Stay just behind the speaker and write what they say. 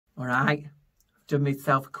All right, I've done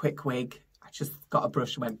myself a quick wig. I just got a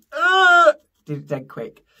brush and went, ugh! Did it dead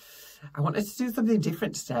quick. I wanted to do something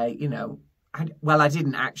different today, you know. Well, I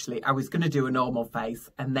didn't actually. I was going to do a normal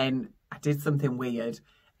face, and then I did something weird,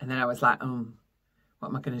 and then I was like, oh, what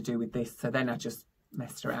am I going to do with this? So then I just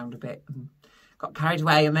messed around a bit and got carried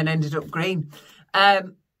away and then ended up green.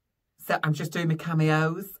 So I'm just doing my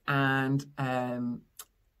cameos, and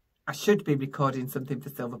I should be recording something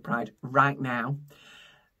for Silver Pride right now,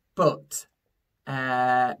 but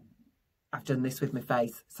I've done this with my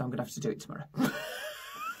face, so I'm going to have to do it tomorrow.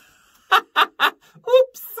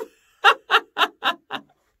 Oops.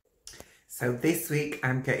 So this week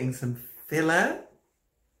I'm getting some filler.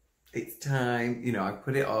 It's time, you know, I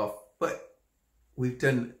put it off, but we've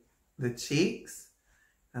done the cheeks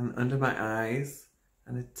and under my eyes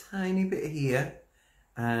and a tiny bit here,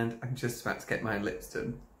 and I'm just about to get my lips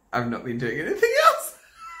done. I've not been doing anything else.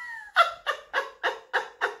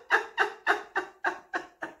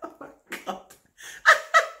 Oh my God.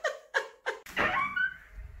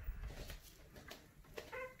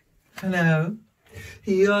 Hello.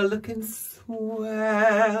 You're looking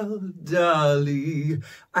swell, Dolly.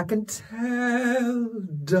 I can tell,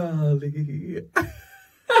 Dolly.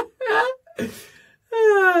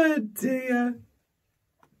 Oh dear.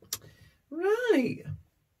 Right,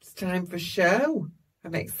 it's time for show.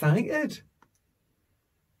 I'm excited.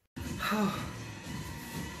 Oh,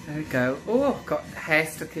 there we go. Oh, I've got hair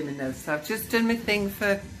stuck in my nose. So I've just done my thing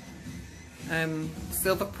for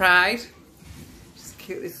Silver Pride. Just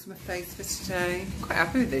cute. This is my face for today. I'm quite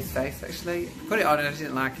happy with this face actually. I put it on and I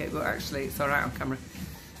didn't like it, but actually it's alright on camera.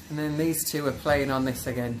 And then these two are playing on this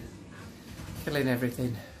again. Killing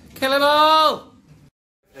everything. Kill them all!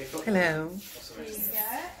 Hello.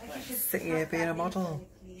 Sitting here being a model.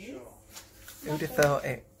 Who'd have thought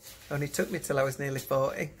it? Only took me till I was nearly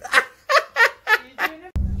 40.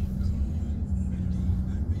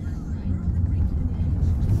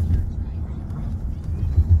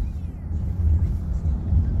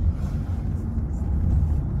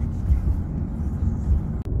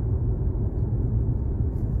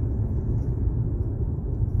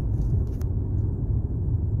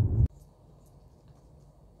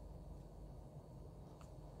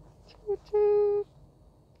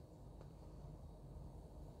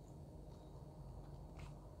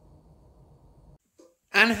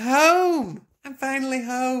 And home! I'm finally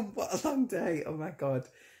home. What a long day. Oh my God.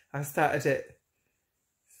 I started at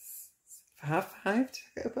 5:30. Did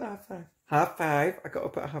I get up at 5:30? 5:30. I got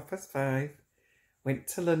up at 5:30. Went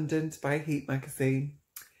to London to buy a Heat magazine.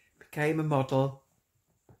 Became a model.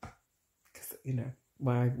 Because, you know,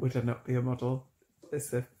 why would I not be a model?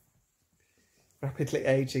 As a rapidly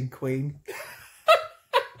aging queen.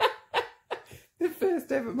 The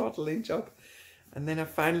first ever modelling job. And then I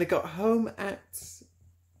finally got home at...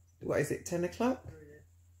 what is it, 10 o'clock?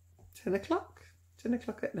 10 o'clock? 10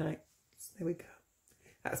 o'clock at night. So there we go.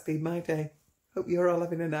 That's been my day. Hope you're all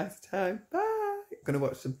having a nice time. Bye. I'm going to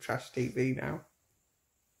watch some trash TV now.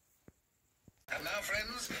 And now,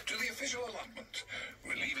 friends, to the official allotment.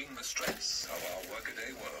 Relieving the stress of our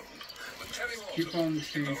workaday world. With Terry Walton. Keep on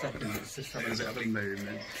 2 seconds. It's just having a bit of a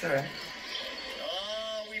moment. Sorry.